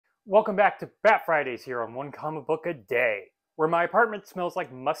Welcome back to Bat Fridays here on One Comic Book a Day, where my apartment smells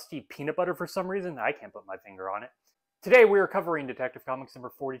like musty peanut butter for some reason. I can't put my finger on it. Today we are covering Detective Comics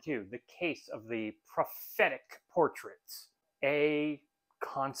number 42, The Case of the Prophetic Portraits, a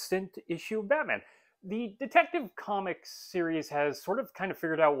constant issue of Batman. The Detective Comics series has sort of kind of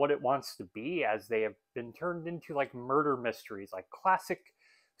figured out what it wants to be, as they have been turned into like murder mysteries, like classic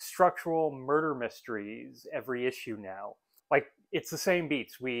structural murder mysteries every issue now. Like, it's the same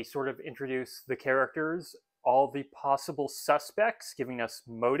beats. We sort of introduce the characters, all the possible suspects, giving us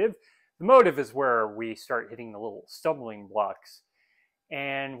motive. The motive is where we start hitting the little stumbling blocks,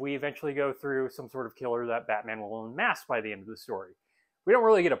 and we eventually go through some sort of killer that Batman will unmask by the end of the story. We don't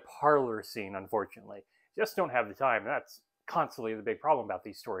really get a parlor scene, unfortunately. Just don't have the time. That's constantly the big problem about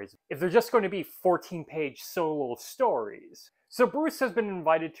these stories. If they're just going to be 14-page solo stories. So Bruce has been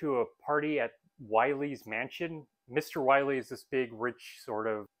invited to a party at Wiley's mansion. Mr. Wiley is this big, rich sort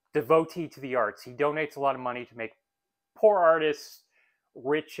of devotee to the arts. He donates a lot of money to make poor artists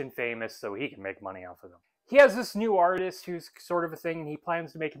rich and famous so he can make money off of them. He has this new artist who's sort of a thing, and he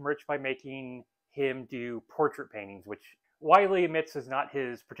plans to make him rich by making him do portrait paintings, which Wiley admits is not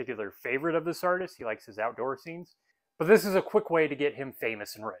his particular favorite of this artist. He likes his outdoor scenes. But this is a quick way to get him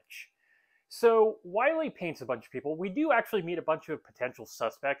famous and rich. So Wiley paints a bunch of people. We do actually meet a bunch of potential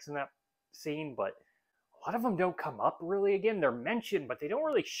suspects in that scene, but a lot of them don't come up really again. They're mentioned, but they don't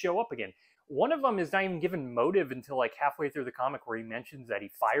really show up again. One of them is not even given motive until like halfway through the comic, where he mentions that he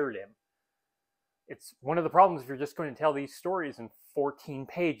fired him. It's one of the problems if you're just going to tell these stories in 14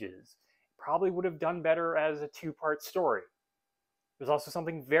 pages. Probably would have done better as a two-part story. There's also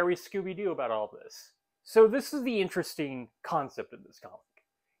something very Scooby-Doo about all this. So this is the interesting concept of this comic.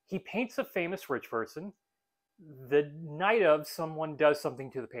 He paints a famous rich person. The night of, someone does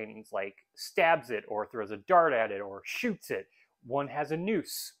something to the paintings, like stabs it, or throws a dart at it, or shoots it. One has a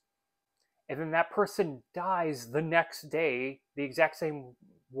noose. And then that person dies the next day, the exact same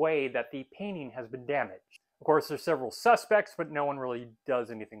way that the painting has been damaged. Of course, there's several suspects, but no one really does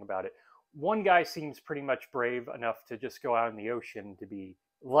anything about it. One guy seems pretty much brave enough to just go out in the ocean to be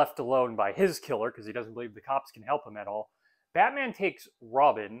left alone by his killer, because he doesn't believe the cops can help him at all. Batman takes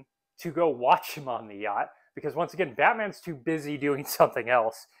Robin to go watch him on the yacht, because once again, Batman's too busy doing something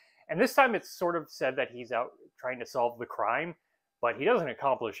else. And this time it's sort of said that he's out trying to solve the crime, but he doesn't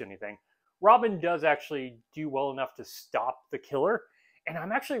accomplish anything. Robin does actually do well enough to stop the killer, and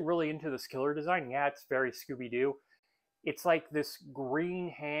I'm actually really into this killer design. Yeah, it's very Scooby-Doo. It's like this green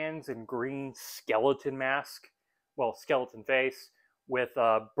hands and green skeleton mask, well, skeleton face, with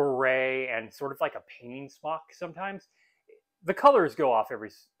a beret and sort of like a painting smock sometimes. The colors go off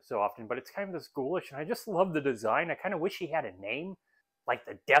every so often, but it's kind of this ghoulish, and I just love the design. I kind of wish he had a name, like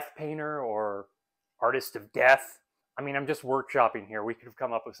the Death Painter or Artist of Death. I mean, I'm just workshopping here. We could have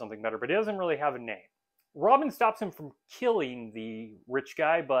come up with something better, but he doesn't really have a name. Robin stops him from killing the rich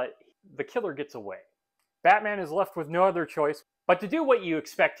guy, but the killer gets away. Batman is left with no other choice but to do what you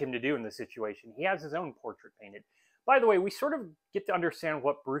expect him to do in this situation. He has his own portrait painted. By the way, we sort of get to understand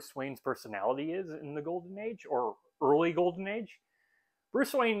what Bruce Wayne's personality is in the Golden Age, or early Golden Age.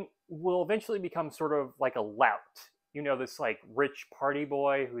 Bruce Wayne will eventually become sort of like a lout. You know, this like rich party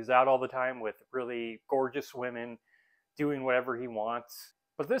boy who's out all the time with really gorgeous women, doing whatever he wants.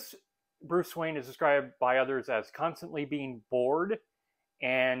 But this Bruce Wayne is described by others as constantly being bored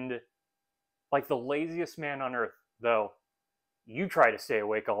and like the laziest man on earth, though you try to stay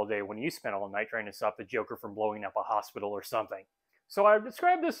awake all day when you spend all night trying to stop the Joker from blowing up a hospital or something. So I would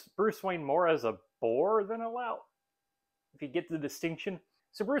describe this Bruce Wayne more as a bore than a lout, if you get the distinction.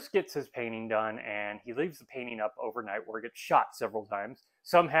 So Bruce gets his painting done, and he leaves the painting up overnight, where it gets shot several times.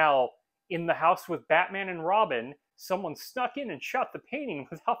 Somehow, in the house with Batman and Robin, someone snuck in and shot the painting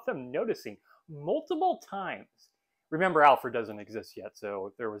without them noticing multiple times. Remember, Alfred doesn't exist yet,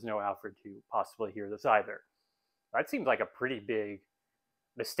 so there was no Alfred to possibly hear this either. That seems like a pretty big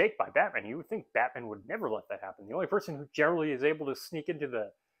mistake by Batman. You would think Batman would never let that happen. The only person who generally is able to sneak into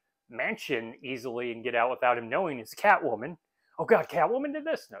the mansion easily and get out without him knowing is Catwoman. Oh god, Catwoman did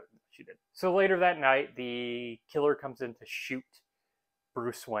this? No, she did. So later that night, the killer comes in to shoot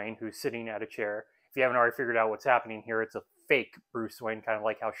Bruce Wayne, who's sitting at a chair. If you haven't already figured out what's happening here, it's a fake Bruce Wayne, kind of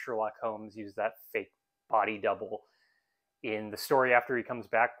like how Sherlock Holmes used that fake body double in the story after he comes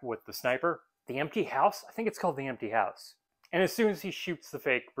back with the sniper. The Empty House? I think it's called The Empty House. And as soon as he shoots the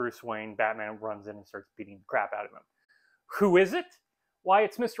fake Bruce Wayne, Batman runs in and starts beating the crap out of him. Who is it? Why,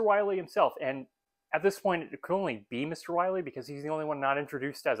 it's Mr. Wiley himself. And at this point, it could only be Mr. Wiley because he's the only one not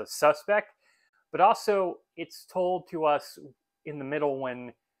introduced as a suspect. But also, it's told to us in the middle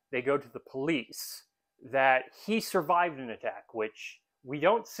when they go to the police that he survived an attack, which we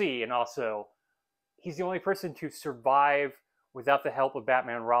don't see, and also, he's the only person to survive without the help of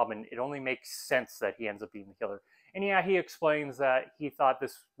Batman and Robin. It only makes sense that he ends up being the killer. And yeah, he explains that he thought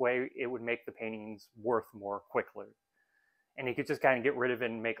this way it would make the paintings worth more quickly. And he could just kind of get rid of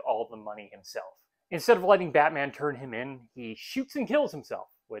it and make all the money himself. Instead of letting Batman turn him in, he shoots and kills himself,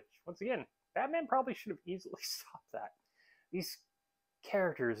 which, once again, Batman probably should have easily stopped that. These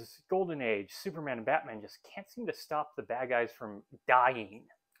characters, Golden Age, Superman, and Batman just can't seem to stop the bad guys from dying.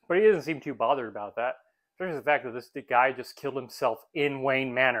 But he doesn't seem too bothered about that. There's the fact that this guy just killed himself in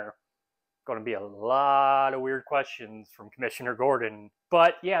Wayne Manor. Going to be a lot of weird questions from Commissioner Gordon.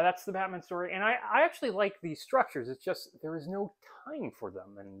 But yeah, that's the Batman story. And I actually like these structures. It's just there is no time for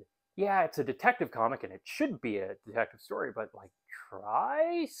them. And yeah, it's a detective comic and it should be a detective story. But like,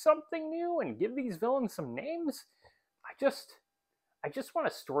 try something new and give these villains some names. I just want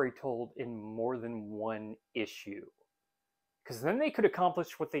a story told in more than one issue. Because then they could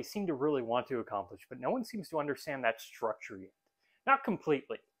accomplish what they seem to really want to accomplish. But no one seems to understand that structure yet. Not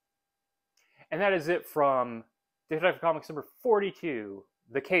completely. And that is it from Detective Comics number 42,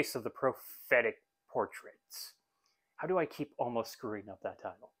 The Case of the Prophetic Portraits. How do I keep almost screwing up that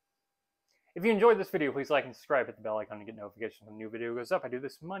title? If you enjoyed this video, please like and subscribe, hit the bell icon to get notifications when a new video goes up. I do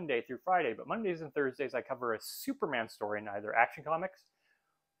this Monday through Friday, but Mondays and Thursdays I cover a Superman story in either Action Comics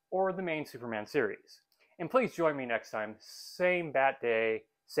or the main Superman series. And please join me next time, same bat day,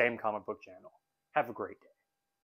 same comic book channel. Have a great day.